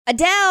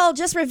Adele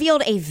just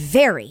revealed a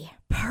very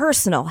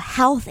personal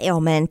health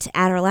ailment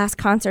at her last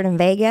concert in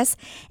Vegas.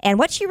 And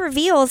what she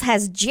reveals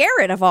has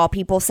Jared, of all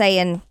people,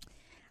 saying,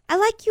 I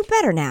like you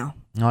better now.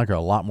 I like her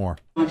a lot more.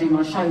 I do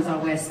my shows, I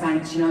wear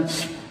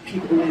Spanx,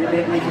 keep it all in a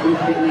bit, make it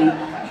look a bit neat.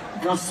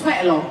 And I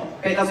sweat a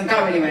lot, but it doesn't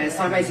go anywhere, so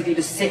I'm basically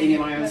just sitting in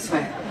my own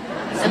sweat.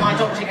 So my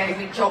doctor gave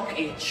me Jock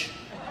Itch.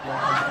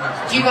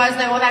 Do you guys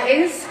know what that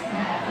is?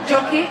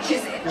 Jock Itch?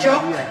 Is it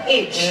Jock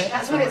Itch?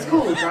 That's what it's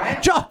called,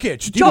 right? Jock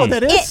Itch. Do you know what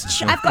that is?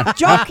 Itch. I've got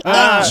Jock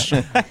Itch.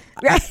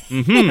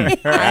 Right.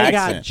 I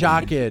got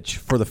Jock Itch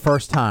for the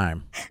first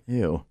time.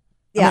 Ew.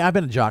 Yeah. I mean, I've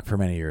been a jock for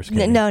many years.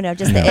 Katie. No,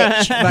 just the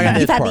itch. But I got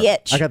You've this had part. the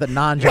itch. I got the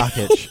non-jock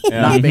itch,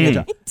 not being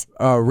a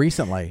jock,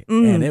 recently,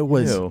 and it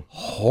was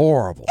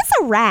horrible. It's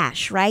a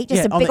rash, right?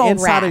 Just a on big the old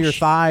inside rash. of your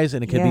thighs,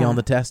 and it could be Yeah. on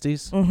the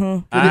testes.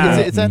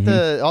 Is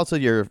that also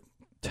your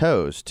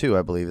toes too?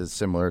 I believe is a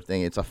similar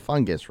thing. It's a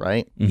fungus,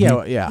 right?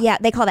 Yeah. Yeah,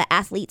 they call that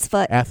athlete's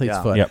foot. Athlete's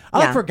foot. Yep. I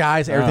like Yeah. for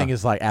guys, everything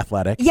is like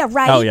athletic. Yeah,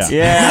 right. Oh, yeah.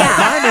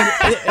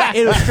 Yeah.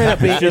 It was straight up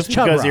being Just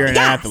chub because rub. you're an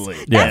Yes.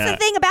 athlete. That's the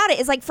thing about it.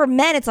 Is like for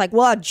men, it's like,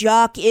 well,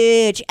 jock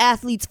itch,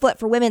 athlete's foot.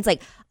 For women, it's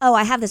like, oh,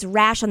 I have this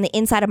rash on the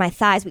inside of my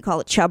thighs. We call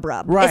it chub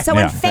rub. Right. It's so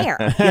Yeah. unfair.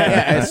 And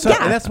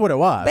that's what it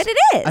was. But it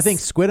is. I think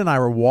Squid and I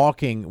were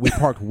walking. We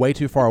parked way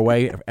too far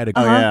away at a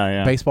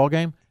yeah. baseball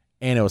game,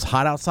 and it was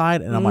hot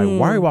outside. And I'm like,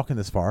 why are you walking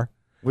this far?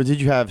 Well,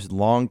 did you have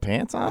long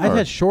pants on? I or-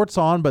 had shorts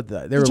on, but they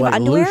were you have like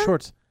underwear? loose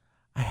shorts.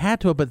 I had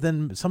to, but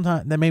then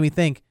sometimes that made me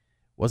think: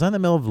 was I in the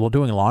middle of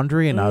doing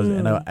laundry and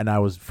I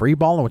was free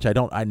balling, which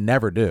I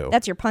never do.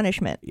 That's your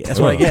punishment.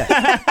 That's what I get.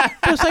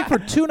 It was like for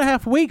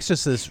 2.5 weeks,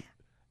 just this.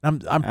 I'm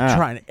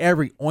trying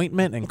every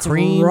ointment and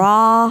cream.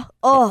 Raw.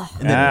 Oh.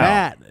 And then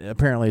Matt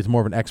apparently is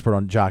more of an expert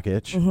on jock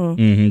itch.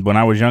 Mm-hmm. When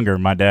I was younger,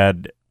 my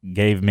dad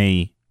gave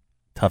me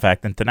Tough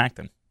Actin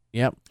Tinactin.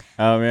 Yep.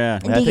 Oh yeah,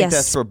 I think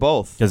that's for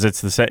both. because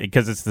it's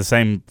the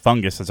same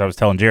fungus as I was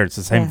telling Jared. It's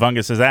the same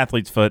fungus as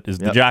athlete's foot is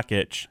the jock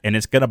itch, and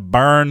it's gonna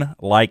burn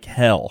like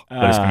hell,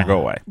 but it's gonna go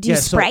away. Do you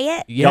spray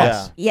it?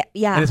 Yes. Yeah.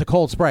 And it's a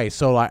cold spray,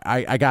 so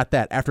I got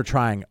that after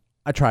trying.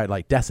 I tried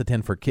like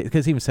Desitin for kids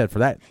because he even said for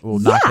that will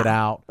knock it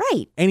out.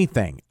 Right.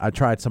 Anything. I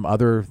tried some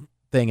other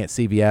thing at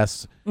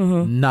CVS.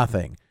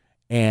 Nothing.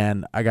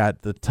 And I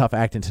got the Tough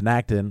Actin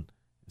Tinactin,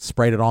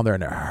 sprayed it on there,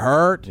 and it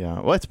hurt. Yeah.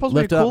 Well, it's supposed to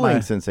Lift be a up cooling my-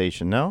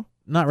 sensation, no?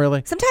 Not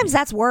really. Sometimes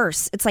that's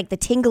worse. It's like the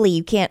tingly.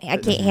 I can't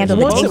handle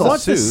the Once tingles.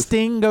 Once the soothe.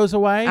 sting goes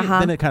away,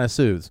 then it kind of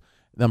soothes.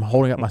 Then I'm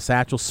holding up my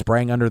satchel,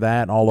 spraying under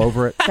that and all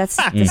over it. This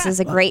is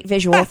a great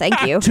visual.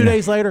 Thank you. 2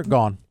 days later,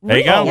 gone. There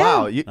you go. Oh,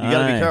 wow. You got to be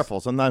Nice. careful.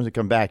 Sometimes it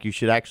come back. You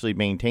should actually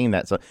maintain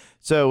that.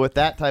 So with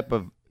that type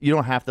of, you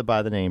don't have to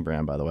buy the name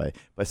brand, by the way.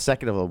 But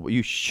second of all,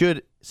 you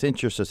should,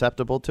 since you're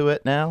susceptible to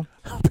it now,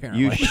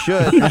 Apparently. you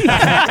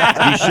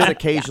should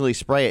occasionally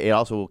spray it. It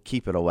also will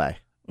keep it away.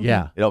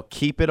 Yeah. It'll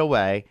keep it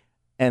away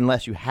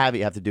unless you have it.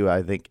 You have to do it,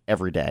 I think,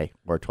 every day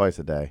or twice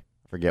a day.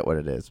 Forget what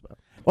it is. But.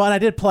 Well, and I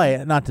did play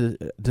it, not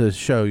to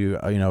show you,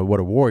 what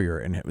a warrior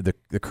and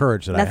the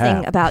courage that I Nothing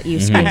have. about you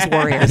screams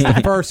warriors. It's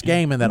the first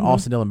game in that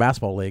Austin Dillon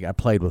basketball league I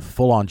played with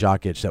full-on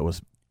jock itch that was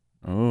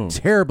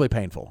terribly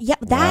painful. Yeah,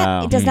 that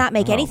Wow. it does not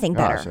make anything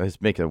Gosh, better. it's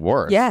making it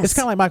worse. Yes. It's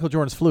kind of like Michael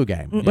Jordan's flu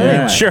game. But Yeah,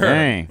 anyway, sure.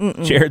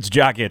 Dang. Jared's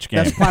jock itch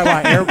game. that's probably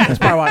why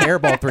I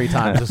airballed 3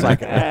 times. It's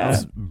like I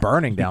was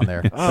burning down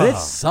there. But it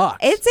sucks.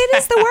 It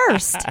is the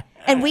worst.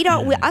 And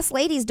us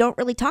ladies don't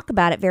really talk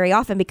about it very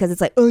often because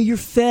it's like, oh, you're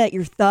fat,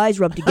 your thighs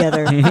rub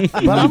together.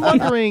 But I'm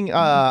wondering,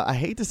 I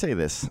hate to say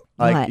this,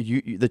 like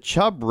What? the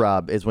chub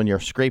rub is when you're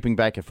scraping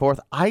back and forth.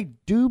 I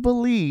do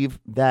believe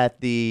that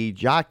the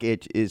jock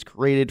itch is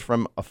created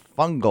from a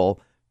fungal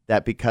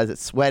that because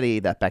it's sweaty,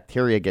 that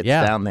bacteria gets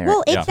down there.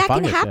 Well, Yeah. that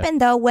Fungus, can happen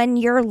though when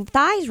your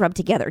thighs rub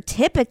together.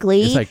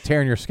 Typically, It's like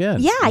tearing your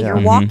skin. yeah, you're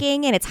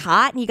walking and it's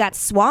hot and you got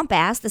swamp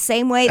ass the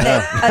same way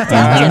that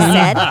Adele just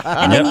said,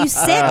 and then you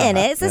sit in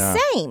it. It's the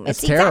same. It's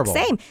It's the exact terrible.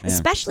 same.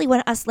 Especially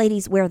when us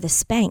ladies wear the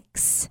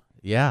Spanx.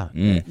 Yeah.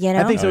 You know,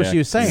 I think so. What she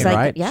was saying, It's like,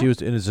 right? yeah. She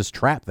was. It was just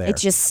trapped there.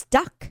 it's just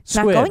stuck. It's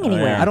Squid. not going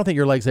anywhere. I don't think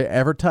your legs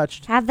ever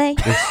touched. Have they?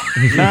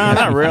 No,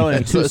 not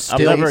really. Too I've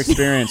still. never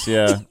experienced.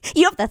 Yeah,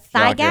 You have the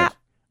thigh jock gap. itch.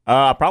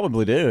 I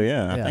probably do.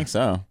 Yeah, Yeah. I think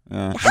so.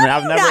 Yeah. How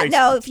do you not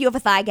know if you have a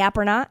thigh gap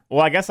or not?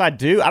 Well, I guess I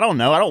do. I don't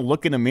know. I don't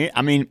look in the mirror.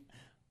 I mean,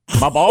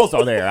 my balls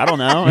are there. I don't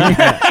know.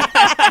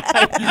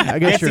 I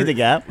guess Can't see the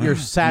gap. your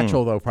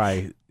satchel though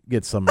probably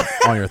gets some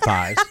on your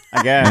thighs,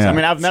 I guess. Yeah. I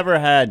mean, I've never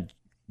had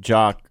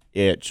jock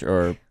itch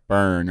or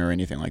burn or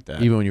anything like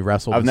that. even when you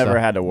wrestle. I've and never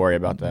stuff. had to worry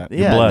about that.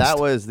 yeah, Blessed.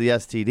 that was the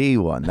STD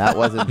one. That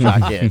wasn't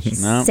jock itch.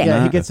 No. Sick.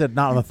 Yeah, he gets it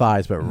not on the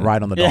thighs, but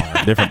right on the dong.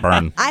 Different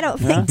burn. I don't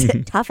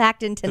think Tough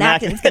Actin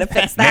Tinactin's going to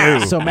fix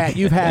that. So Matt,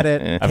 you've had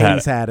it. I've had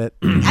Katie's had it.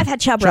 I've had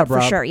chub rub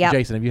for sure. Yeah.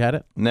 Jason, have you had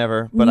it?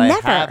 Never. But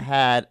Never. I have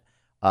had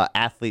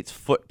athlete's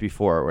foot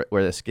before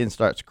where the skin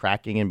starts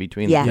cracking in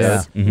between Yes. the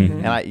toes. Yeah.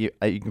 Mm-hmm.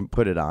 And you can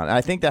put it on. And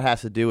I think that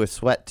has to do with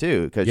sweat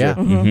too. Cause Yeah.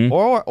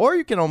 or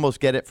you can almost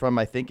get it from,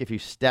 I think, if you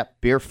step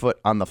barefoot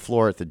on the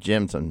floor at the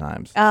gym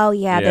sometimes. Oh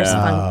yeah, there's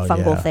Yeah.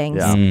 fungal yeah. things.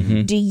 Yeah.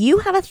 Mm-hmm. Do you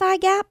have a thigh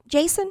gap,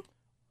 Jason?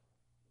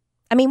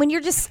 I mean, when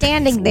you're just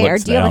standing there,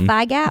 Looks do you have a down.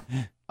 thigh gap?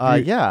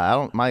 Yeah, I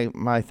don't.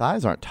 My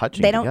thighs aren't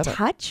touching. They don't together.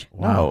 touch?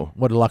 No.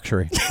 What a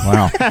luxury.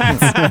 Wow.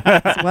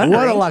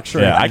 What a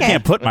luxury. Yeah, I Okay.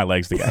 can't put my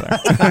legs together.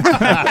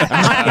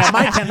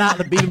 Mine cannot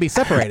even be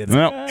separated.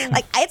 No.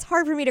 Like, it's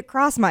hard for me to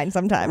cross mine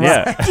sometimes.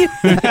 Yeah. you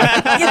know what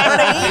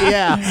I mean?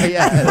 Yeah.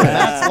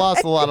 That's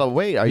lost a lot of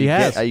weight. Are you?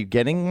 Yes. Are you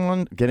getting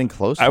one? Getting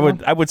close? To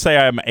I would say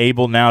I'm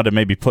able now to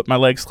maybe put my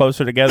legs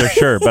closer together,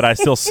 sure, but I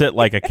still sit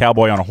like a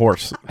cowboy on a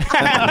horse,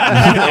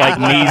 like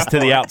knees to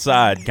the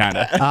outside, kind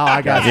of. Oh,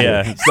 I got you.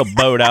 Yeah, still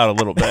bowed out a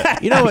little bit.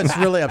 You know what's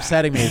really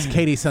upsetting me is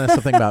Katie sent us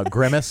something about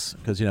Grimace,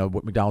 because you know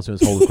what McDonald's doing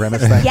this whole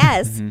Grimace thing.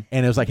 Yes. And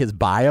it was like his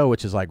bio,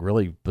 which is like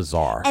really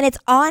bizarre. And it's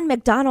on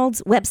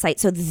McDonald's website,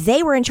 so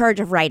they were in charge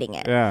of writing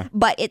it. Yeah.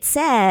 But it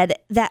said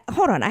that,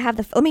 hold on,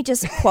 let me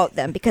just quote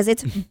them because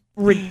it's,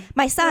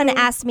 my son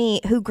asked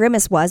me who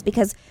Grimace was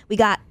because we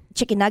got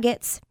chicken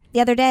nuggets the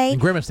other day. And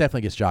Grimace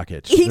definitely gets Jock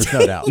Itch. There's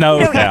no doubt. No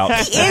No, doubt.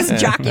 He is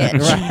Jock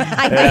Itch.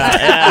 I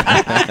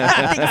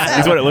think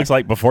That's what it looks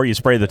like before you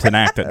spray the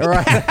Tinactin.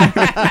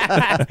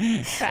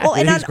 Well,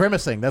 and he's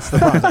grimacing. That's the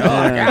problem. Oh,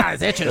 God,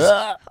 it itches.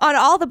 on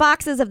all the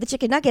boxes of the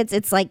chicken nuggets,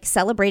 it's like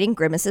celebrating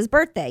Grimace's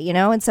birthday, you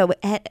know? And so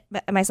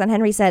my son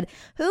Henry said,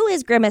 who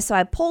is Grimace? So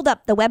I pulled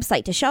up the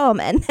website to show him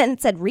and then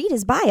it said, read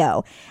his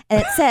bio.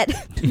 And it said,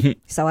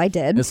 so I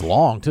did. It's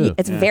long, too.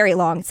 It's very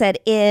long. It said,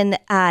 in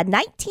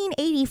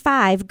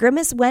 1985,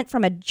 Grimace went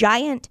from a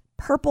giant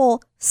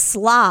purple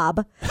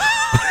slob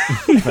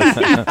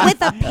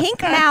with a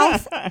pink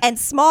mouth and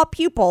small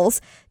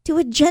pupils to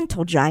a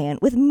gentle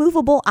giant with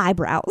movable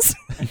eyebrows.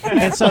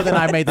 And so then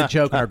I made the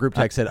joke in our group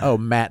text, said, oh,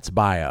 Matt's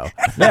bio.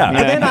 Yeah. And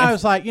then I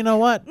was like, you know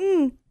what?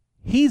 I'm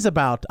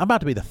about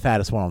to be the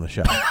fattest one on the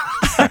show.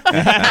 I'm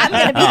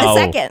going to be the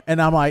second.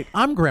 And I'm like,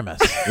 I'm Grimace.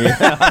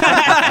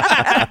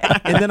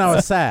 And then I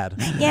was sad.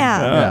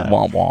 Yeah.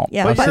 Womp womp.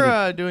 Yeah. But but-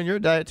 you're doing your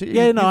diet too.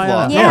 Yeah, no, You've I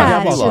lost. Yeah, yeah,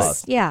 I've it's lost.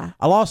 just, yeah.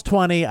 I lost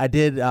 20.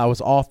 I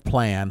was off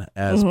plan,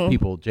 as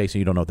people. Jason,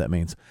 you don't know what that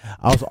means.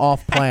 I was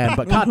off plan,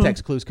 but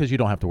context clues because you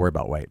don't have to worry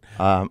about weight.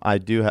 I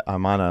do.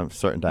 I'm on a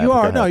certain diet. You but go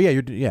are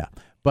ahead. no, yeah.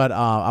 But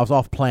I was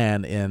off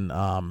plan in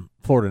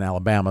Florida and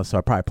Alabama, so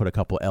I probably put a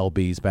couple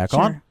lbs back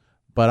on. Sure.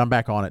 But I'm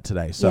back on it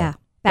today. So Yeah,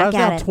 I was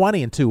back at down it.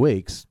 20 in 2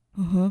 weeks.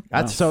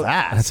 That's So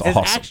fast. That's It's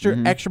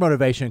awesome. extra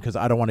motivation because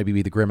I don't want to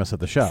be the Grimace of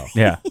the show.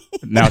 Yeah.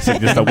 Now it's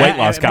just a weight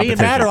loss Me competition.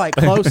 and Matt are like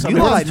close. You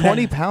We're lost like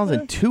 20 pounds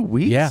in 2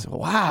 weeks. Yeah.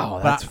 Wow,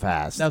 But that's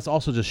fast. That's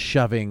also just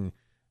shoving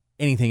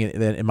anything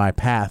in my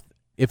path.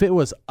 If it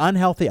was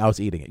unhealthy, I was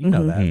eating it. You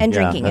know that. And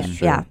Yeah, drinking that's it.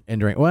 true. Yeah. And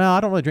drink. Well, I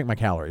don't really drink my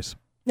calories.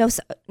 No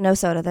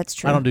soda. That's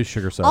true. I don't do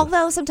sugar soda.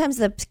 Although sometimes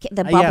the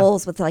Yeah.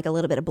 bubbles with like a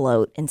little bit of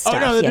bloat and stuff. oh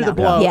no, they you do the know.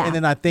 blow, Yeah. and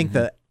then I think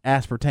the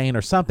aspartame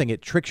or something,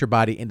 it tricks your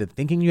body into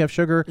thinking you have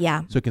sugar.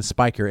 Yeah. So it can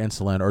spike your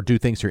insulin or do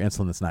things to your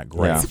insulin that's not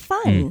great. Yeah. It's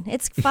fun.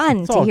 It's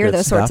fun to all hear good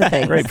those sorts of stuff.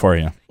 things. Great for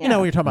you. You know,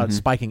 when you're talking about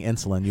spiking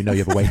insulin, you know you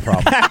have a weight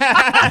problem.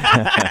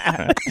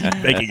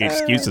 Making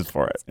excuses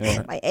for it.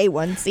 My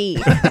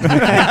A1C.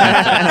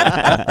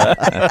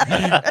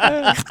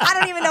 I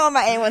don't even know what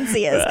my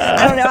A1C is.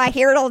 I don't know. I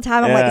hear it all the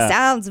time. I'm like, it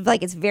sounds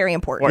like it's very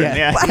important.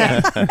 Yeah.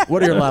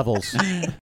 What are your levels?